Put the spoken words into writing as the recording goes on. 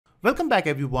Welcome back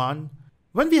everyone.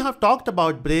 When we have talked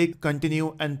about break,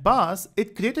 continue and pass,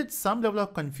 it created some level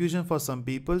of confusion for some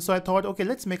people. So I thought, okay,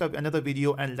 let's make another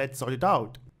video and let's sort it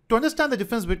out. To understand the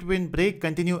difference between break,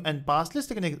 continue and pass, let's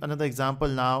take another example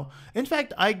now. In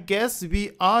fact, I guess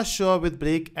we are sure with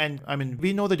break and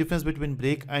we know the difference between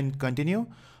break and continue.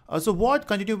 So what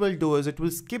continue will do is it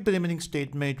will skip the remaining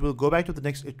statement. It will go back to the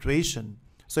next iteration.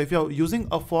 So if you're using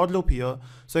a for loop here,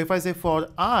 so if I say for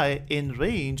I in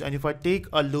range, and if I take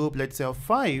a loop, let's say of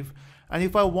 5, and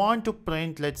if I want to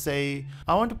print, let's say,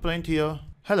 I want to print here,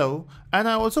 hello, and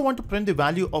I also want to print the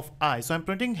value of I. So I'm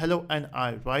printing hello and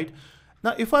I, right?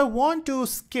 Now, if I want to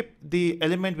skip the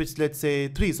element, which let's say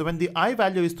 3, so when the I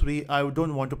value is 3, I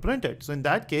don't want to print it. So in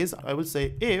that case, I will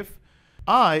say if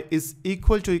I is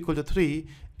equal to 3,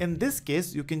 in this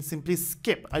case, you can simply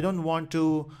skip. I don't want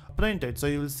to print it. So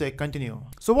you will say continue.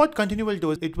 So what continue will do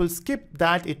is it will skip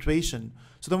that iteration.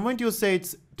 So the moment you say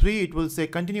it's 3, it will say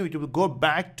continue. It will go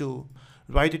back to,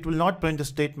 right? It will not print the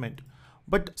statement.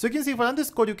 But so you can see if I run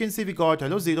this code, you can see we got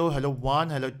hello 0, hello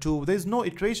 1, hello 2. There's no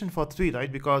iteration for 3,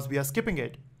 right? Because we are skipping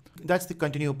it. That's the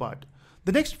continue part.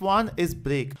 The next one is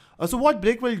break. So what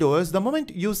break will do is the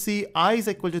moment you see I is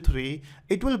equal to 3,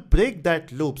 it will break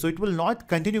that loop. So it will not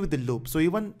continue with the loop.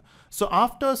 So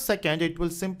after a second, it will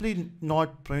simply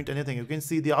not print anything. You can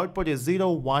see the output is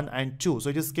 0, 1 and 2. So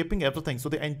it is skipping everything. So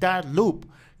the entire loop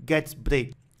gets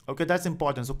break. Okay, that's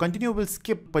important. So continue will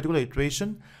skip particular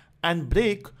iteration and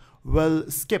break will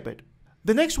skip it.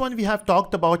 The next one we have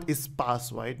talked about is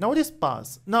pass, right? Now what is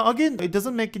pass? Now again, it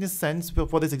doesn't make any sense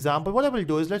for this example. What I will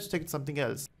do is let's take something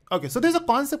else. Okay, so there's a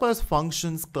concept as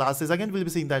functions, classes. Again, we'll be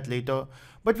seeing that later.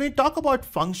 But when we talk about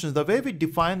functions, the way we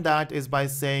define that is by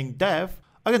saying def.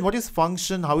 Again, what is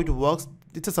function, how it works?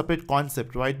 It's a separate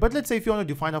concept, right? But let's say if you want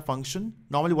to define a function,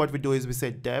 normally what we do is we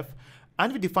say def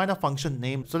and we define a function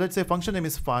name. So let's say function name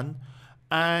is fun.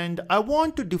 And I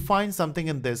want to define something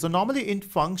in this. So normally in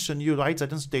function, you write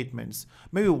certain statements,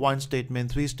 maybe 1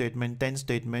 statement, 3 statement, 10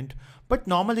 statement, but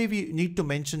normally we need to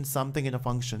mention something in a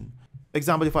function.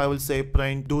 Example, if I will say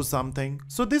print do something.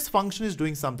 So this function is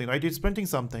doing something, right? It's printing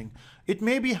something. It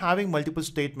may be having multiple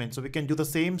statements. So we can do the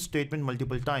same statement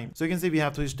multiple times. So you can see we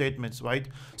have 3 statements, right?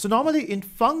 So normally in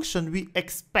function, we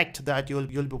expect that you'll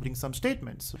be putting some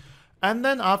statements. And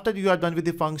then after you are done with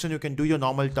the function, you can do your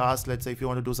normal task. Let's say if you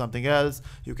want to do something else,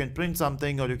 you can print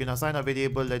something or you can assign a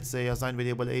variable. Let's say assign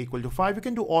variable a equal to 5. You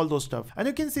can do all those stuff. And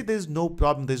you can see there's no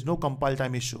problem. There's no compile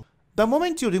time issue. The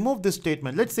moment you remove this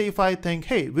statement, let's say if I think,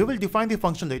 hey, we will define the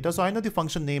function later. So I know the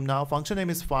function name now. Function name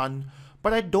is fun,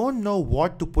 but I don't know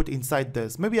what to put inside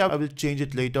this. Maybe I will change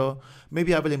it later.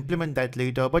 Maybe I will implement that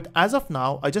later. But as of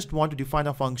now, I just want to define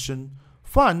a function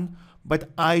fun, but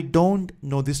I don't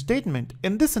know this statement.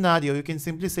 In this scenario, you can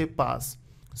simply say pass.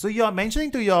 So you are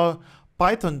mentioning to your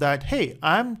Python that, hey,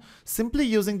 I'm simply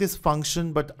using this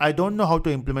function, but I don't know how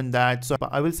to implement that. So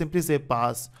I will simply say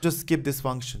pass, just skip this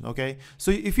function, okay?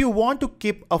 So if you want to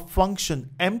keep a function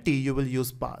empty, you will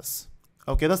use pass.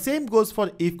 Okay, the same goes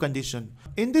for if condition.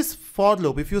 In this for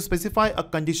loop, if you specify a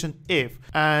condition if,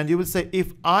 and you will say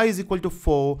if I is equal to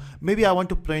 4, maybe I want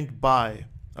to print by.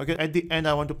 Okay, at the end,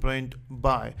 I want to print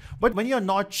by. But when you're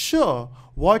not sure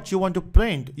what you want to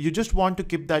print, you just want to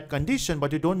keep that condition,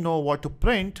 but you don't know what to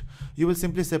print, you will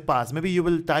simply say pass. Maybe you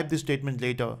will type this statement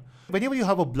later. Whenever you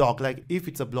have a block, like if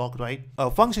it's a block, right? A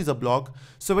function is a block.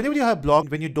 So whenever you have a block,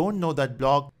 when you don't know that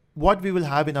block, what we will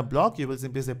have in a block, you will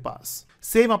simply say pass.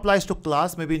 Same applies to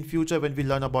class. Maybe in future when we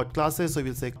learn about classes, so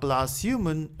we'll say class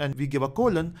human and we give a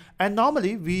colon. And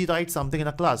normally we write something in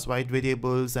a class, right?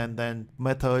 Variables and then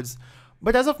methods.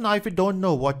 But as of now, if you don't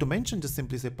know what to mention, just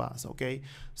simply say pass, okay?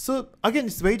 So again,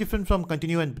 it's very different from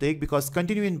continue and break, because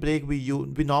continue and break, we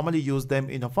normally use them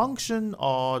in a function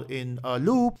or in a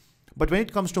loop. But when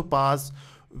it comes to pass,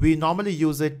 we normally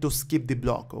use it to skip the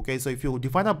block, okay? So if you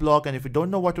define a block and if you don't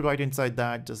know what to write inside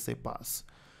that, just say pass.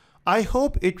 I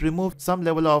hope it removed some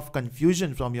level of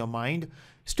confusion from your mind.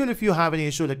 Still, if you have any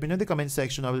issue, let me know in the comment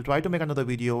section. I will try to make another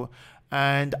video,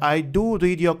 and I do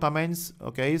read your comments.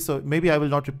 Okay, so maybe I will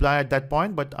not reply at that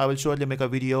point, but I will surely make a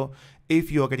video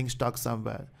if you are getting stuck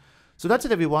somewhere. So that's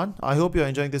it, everyone. I hope you're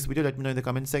enjoying this video. Let me know in the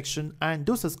comment section and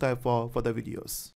do subscribe for further videos.